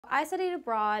I studied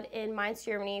abroad in Mainz,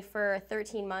 Germany for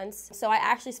 13 months. So I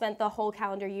actually spent the whole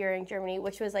calendar year in Germany,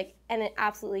 which was like an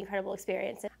absolutely incredible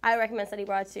experience. I recommend study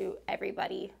abroad to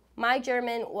everybody. My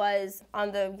German was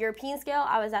on the European scale.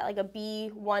 I was at like a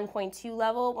B 1.2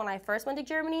 level when I first went to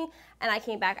Germany, and I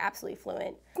came back absolutely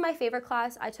fluent. My favorite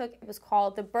class I took was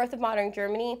called The Birth of Modern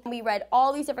Germany. We read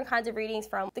all these different kinds of readings,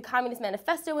 from the Communist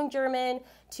Manifesto in German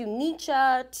to Nietzsche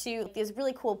to this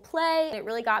really cool play. It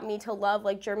really got me to love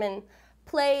like German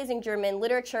plays and German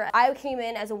literature. I came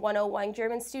in as a 101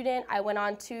 German student. I went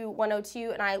on to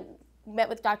 102 and I met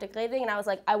with Dr. Greving, and I was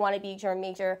like, I want to be a German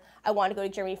major. I want to go to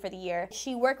Germany for the year.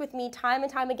 She worked with me time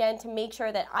and time again to make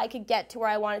sure that I could get to where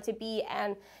I wanted to be,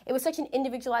 and it was such an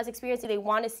individualized experience. They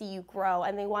want to see you grow,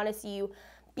 and they want to see you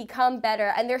become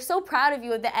better, and they're so proud of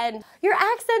you at the end. Your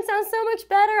accent sounds so much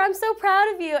better. I'm so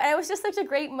proud of you. And it was just such a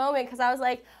great moment because I was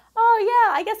like, oh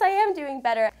yeah, I guess I am doing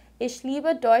better. Ich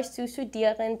liebe Deutsch zu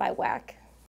studieren bei WAC.